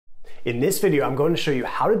In this video, I'm going to show you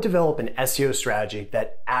how to develop an SEO strategy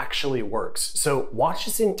that actually works. So watch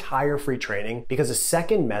this entire free training because the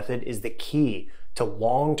second method is the key to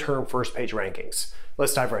long-term first page rankings.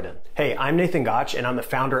 Let's dive right in. Hey, I'm Nathan Gotch and I'm the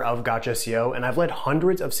founder of Gotch SEO, and I've led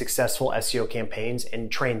hundreds of successful SEO campaigns and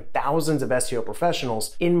trained thousands of SEO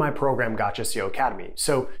professionals in my program Gotch SEO Academy.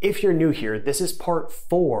 So if you're new here, this is part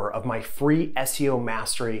 4 of my free SEO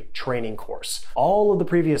mastery training course. All of the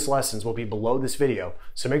previous lessons will be below this video,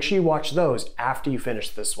 so make sure you watch those after you finish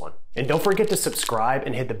this one. And don't forget to subscribe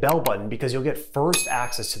and hit the bell button because you'll get first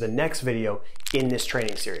access to the next video in this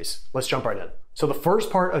training series. Let's jump right in. So the first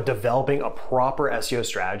part of developing a proper SEO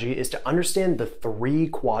strategy is to understand the 3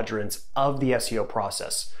 quadrants of the SEO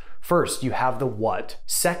process. First, you have the what.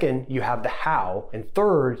 Second, you have the how. And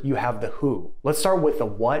third, you have the who. Let's start with the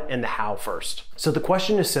what and the how first. So the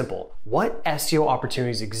question is simple. What SEO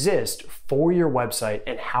opportunities exist for your website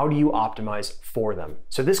and how do you optimize for them?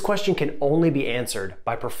 So this question can only be answered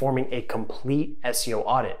by performing a complete SEO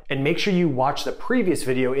audit. And make sure you watch the previous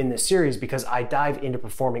video in this series because I dive into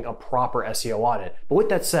performing a proper SEO audit. But with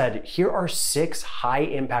that said, here are 6 high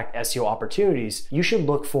impact SEO opportunities you should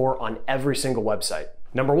look for on every single website.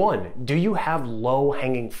 Number 1, do you have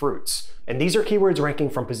low-hanging fruits? And these are keywords ranking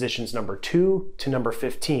from positions number 2 to number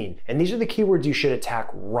 15. And these are the keywords you should attack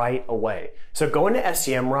right away. So go into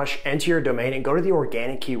Semrush, enter your domain, and go to the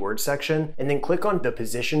organic keyword section, and then click on the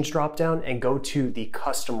positions dropdown and go to the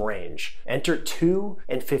custom range. Enter 2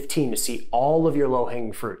 and 15 to see all of your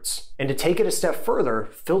low-hanging fruits. And to take it a step further,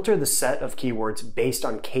 filter the set of keywords based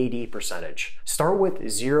on KD percentage. Start with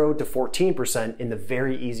 0 to 14% in the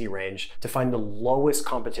very easy range to find the lowest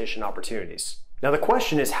competition opportunities. Now the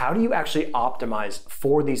question is, how do you actually optimize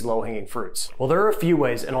for these low-hanging fruits? Well, there are a few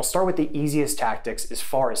ways, and I'll start with the easiest tactics as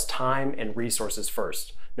far as time and resources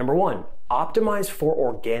first. Number 1, optimize for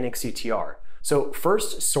organic CTR. So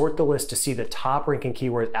first, sort the list to see the top ranking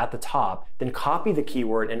keywords at the top, then copy the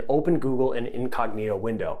keyword and open Google in an incognito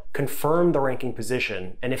window. Confirm the ranking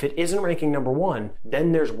position, and if it isn't ranking number 1,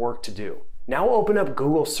 then there's work to do. Now open up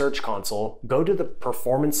Google Search Console, go to the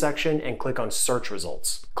Performance section and click on Search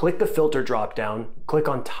Results. Click the filter dropdown, click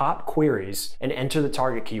on Top Queries, and enter the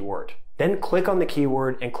target keyword. Then click on the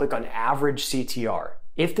keyword and click on Average CTR.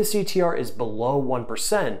 If the CTR is below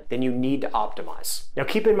 1%, then you need to optimize. Now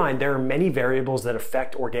keep in mind, there are many variables that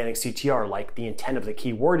affect organic CTR, like the intent of the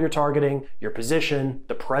keyword you're targeting, your position,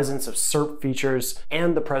 the presence of SERP features,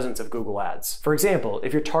 and the presence of Google Ads. For example,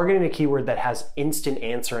 if you're targeting a keyword that has instant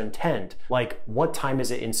answer intent, like what time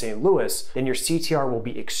is it in St. Louis, then your CTR will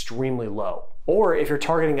be extremely low. Or if you're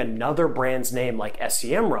targeting another brand's name like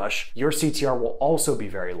Semrush, your CTR will also be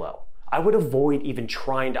very low. I would avoid even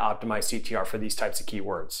trying to optimize CTR for these types of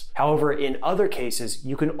keywords. However, in other cases,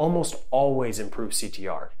 you can almost always improve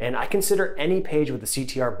CTR. And I consider any page with a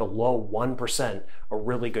CTR below 1% a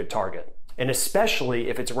really good target. And especially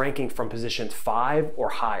if it's ranking from positions 5 or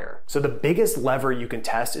higher. So the biggest lever you can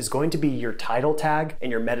test is going to be your title tag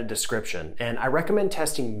and your meta description. And I recommend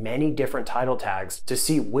testing many different title tags to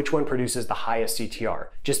see which one produces the highest CTR.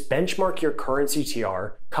 Just benchmark your current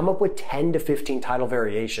CTR, come up with 10 to 15 title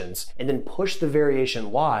variations, and then push the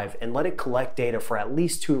variation live and let it collect data for at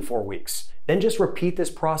least 2 to 4 weeks. Then just repeat this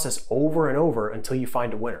process over and over until you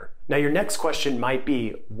find a winner. Now your next question might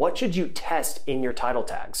be, what should you test in your title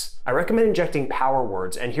tags? I recommend injecting power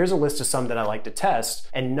words, and here's a list of some that I like to test,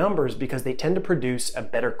 and numbers because they tend to produce a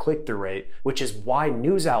better click-through rate, which is why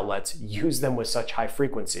news outlets use them with such high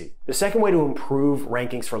frequency. The second way to improve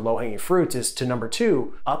rankings for low-hanging fruits is to number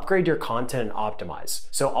 2, upgrade your content and optimize.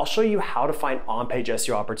 So I'll show you how to find on-page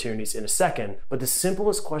SEO opportunities in a second, but the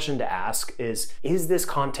simplest question to ask is this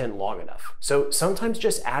content long enough? So sometimes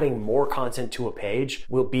just adding more content to a page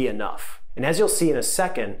will be enough. And as you'll see in a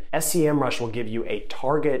second, Semrush will give you a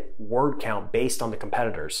target word count based on the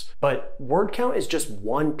competitors. But word count is just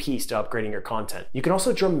one piece to upgrading your content. You can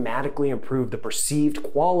also dramatically improve the perceived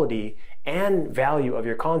quality and value of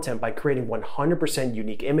your content by creating 100%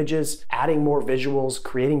 unique images, adding more visuals,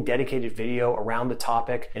 creating dedicated video around the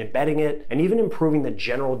topic, and embedding it, and even improving the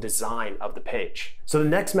general design of the page. So the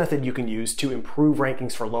next method you can use to improve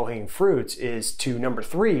rankings for low-hanging fruits is to, number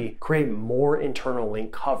 3, create more internal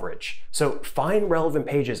link coverage. So find relevant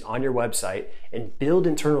pages on your website and build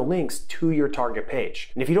internal links to your target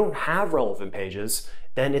page. And if you don't have relevant pages,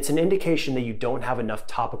 then it's an indication that you don't have enough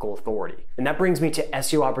topical authority. And that brings me to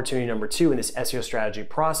SEO opportunity number 2 in this SEO strategy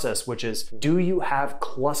process, which is, do you have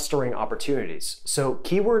clustering opportunities? So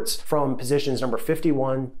keywords from positions number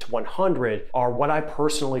 51 to 100 are what I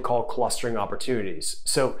personally call clustering opportunities.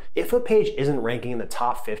 So if a page isn't ranking in the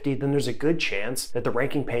top 50, then there's a good chance that the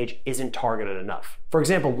ranking page isn't targeted enough. For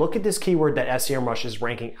example, look at this keyword that Semrush is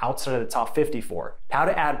ranking outside of the top 50 for, how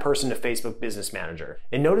to add person to Facebook Business Manager.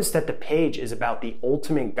 And notice that the page is about the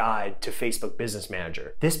ultimate guide to Facebook Business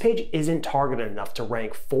Manager. This page isn't targeted enough to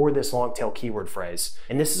rank for this long tail keyword phrase.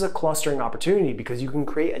 And this is a clustering opportunity because you can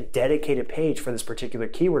create a dedicated page for this particular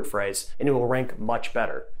keyword phrase and it will rank much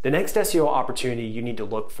better. The next SEO opportunity you need to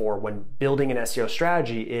look for when building an SEO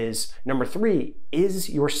strategy is number 3, is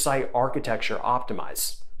your site architecture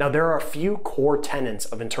optimized? Now, there are a few core tenets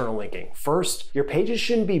of internal linking. First, your pages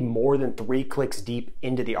shouldn't be more than 3 clicks deep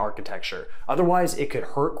into the architecture. Otherwise, it could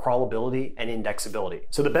hurt crawlability and indexability.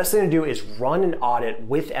 So the best thing to do is run an audit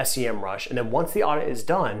with Semrush, and then once the audit is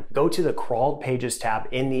done, go to the crawled pages tab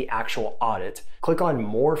in the actual audit, click on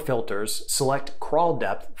more filters, select crawl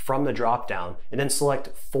depth from the dropdown, and then select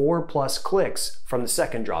 4+ clicks from the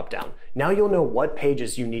second dropdown. Now you'll know what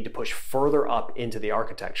pages you need to push further up into the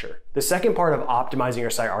architecture. The second part of optimizing your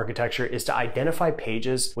site architecture is to identify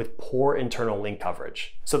pages with poor internal link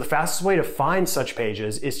coverage. So the fastest way to find such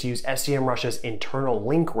pages is to use Semrush's internal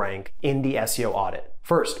link rank in the SEO audit.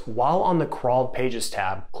 First, while on the crawled pages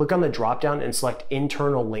tab, click on the dropdown and select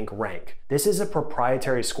internal link rank. This is a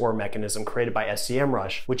proprietary score mechanism created by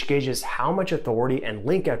Semrush, which gauges how much authority and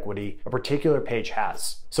link equity a particular page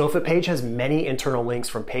has. So if a page has many internal links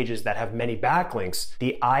from pages that have many backlinks,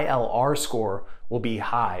 the ILR score will be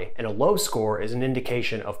high, and a low score is an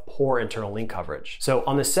indication of poor internal link coverage. So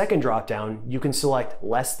on the second dropdown, you can select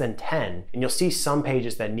less than 10, and you'll see some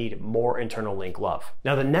pages that need more internal link love.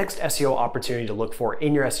 Now, the next SEO opportunity to look for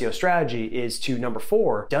in your SEO strategy is to number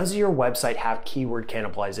 4, does your website have keyword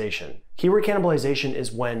cannibalization? Keyword cannibalization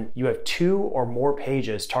is when you have 2 or more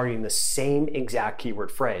pages targeting the same exact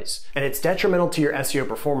keyword phrase. And it's detrimental to your SEO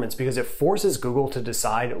performance because it forces Google to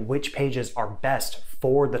decide which pages are best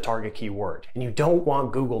for the target keyword. And you don't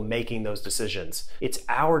want Google making those decisions. It's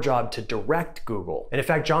our job to direct Google. And in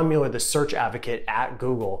fact, John Mueller, the search advocate at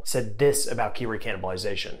Google, said this about keyword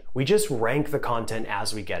cannibalization: we just rank the content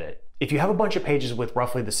as we get it. If you have a bunch of pages with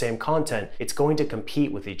roughly the same content, it's going to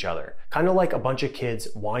compete with each other. Kind of like a bunch of kids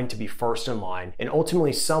wanting to be first in line and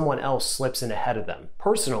ultimately someone else slips in ahead of them.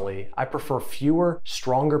 Personally, I prefer fewer,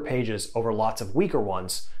 stronger pages over lots of weaker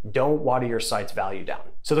ones. Don't water your site's value down.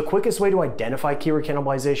 So the quickest way to identify keyword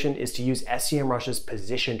cannibalization is to use Semrush's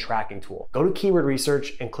position tracking tool. Go to keyword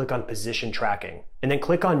research and click on position tracking, and then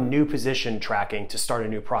click on new position tracking to start a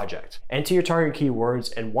new project. Enter your target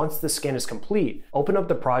keywords, and once the scan is complete, open up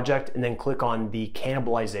the project and then click on the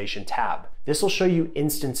cannibalization tab. This will show you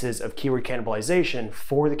instances of keyword cannibalization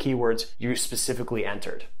for the keywords you specifically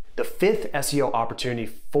entered. The 5th SEO opportunity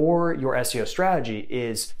for your SEO strategy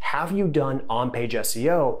is, have you done on-page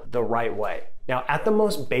SEO the right way? Now, at the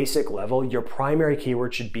most basic level, your primary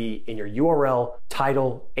keyword should be in your URL,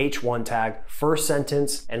 title, H1 tag, first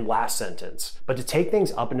sentence, and last sentence. But to take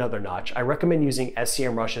things up another notch, I recommend using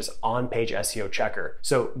Semrush's on-page SEO checker.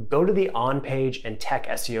 So go to the on-page and tech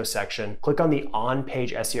SEO section, click on the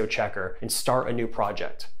on-page SEO checker, and start a new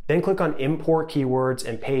project. Then click on import keywords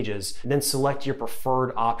and pages, and then select your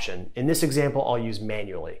preferred option. In this example, I'll use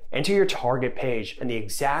manually. Enter your target page and the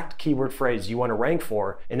exact keyword phrase you want to rank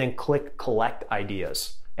for, and then click collect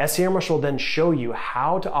ideas. Semrush will then show you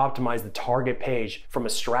how to optimize the target page from a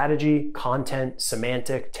strategy, content,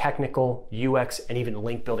 semantic, technical, UX, and even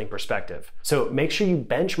link building perspective. So make sure you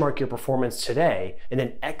benchmark your performance today and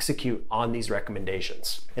then execute on these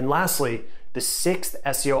recommendations. And lastly, the 6th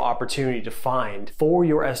SEO opportunity to find for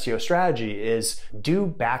your SEO strategy is, do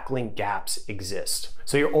backlink gaps exist?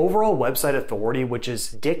 So your overall website authority, which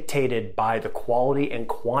is dictated by the quality and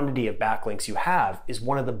quantity of backlinks you have, is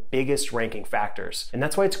one of the biggest ranking factors. And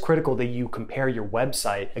that's why it's critical that you compare your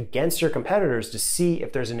website against your competitors to see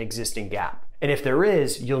if there's an existing gap. And if there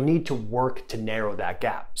is, you'll need to work to narrow that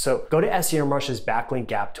gap. So go to Semrush's backlink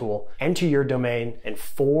gap tool, enter your domain and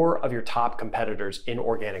 4 of your top competitors in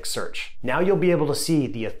organic search. Now you'll be able to see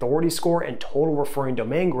the authority score and total referring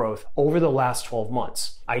domain growth over the last 12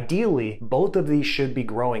 months. Ideally, both of these should be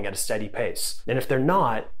growing at a steady pace. And if they're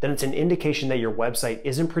not, then it's an indication that your website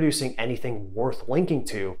isn't producing anything worth linking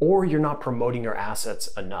to, or you're not promoting your assets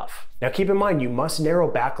enough. Now keep in mind, you must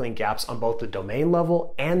narrow backlink gaps on both the domain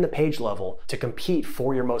level and the page level to compete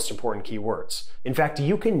for your most important keywords. In fact,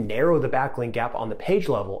 you can narrow the backlink gap on the page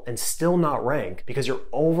level and still not rank because your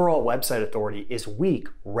overall website authority is weak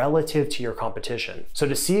relative to your competition. So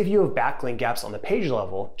to see if you have backlink gaps on the page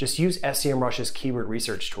level, just use Semrush's keyword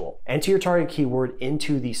research tool. Enter your target keyword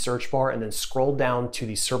into the search bar and then scroll down to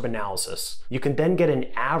the SERP analysis. You can then get an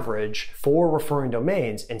average for referring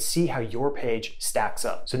domains and see how your page stacks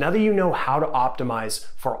up. So now that you know how to optimize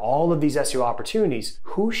for all of these SEO opportunities,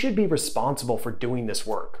 who should be responsible for doing this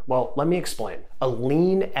work? Well, let me explain. A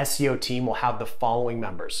lean SEO team will have the following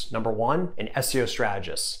members. Number 1, an SEO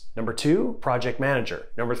strategist. Number 2, project manager.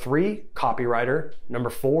 Number 3, copywriter. Number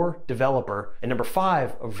 4, developer. And number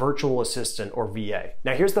 5, a virtual assistant or VA.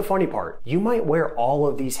 Now here's the funny part. You might wear all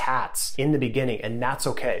of these hats in the beginning, and that's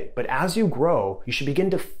okay. But as you grow, you should begin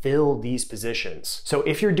to fill these positions. So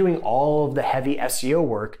if you're doing all of the heavy SEO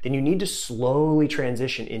work, then you need to slowly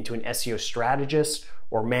transition into an SEO strategist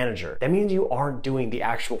or manager. That means you aren't doing the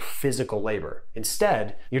actual physical labor.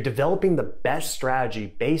 Instead, you're developing the best strategy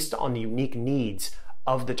based on the unique needs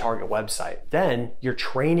of the target website. Then you're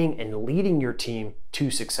training and leading your team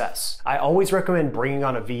to success. I always recommend bringing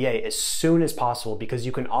on a VA as soon as possible because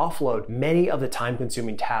you can offload many of the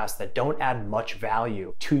time-consuming tasks that don't add much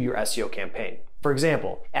value to your SEO campaign. For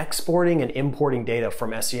example, exporting and importing data from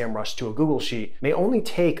Semrush to a Google Sheet may only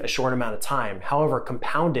take a short amount of time. However,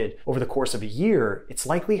 compounded over the course of a year, it's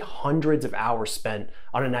likely hundreds of hours spent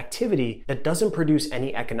on an activity that doesn't produce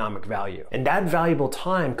any economic value. And that valuable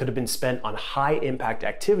time could have been spent on high impact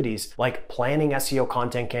activities like planning SEO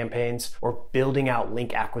content campaigns or building out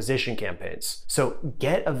link acquisition campaigns. So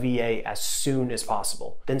get a VA as soon as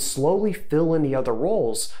possible. Then slowly fill in the other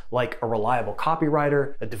roles like a reliable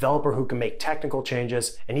copywriter, a developer who can make technical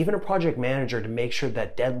changes, and even a project manager to make sure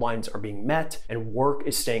that deadlines are being met and work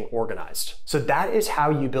is staying organized. So that is how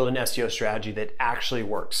you build an SEO strategy that actually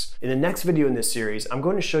works. In the next video in this series, I'm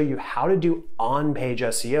going to show you how to do on-page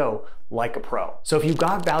SEO like a pro. So if you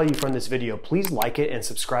got value from this video, please like it and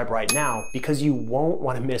subscribe right now because you won't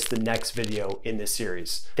want to miss the next video in this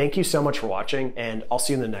series. Thank you so much for watching, and I'll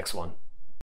see you in the next one.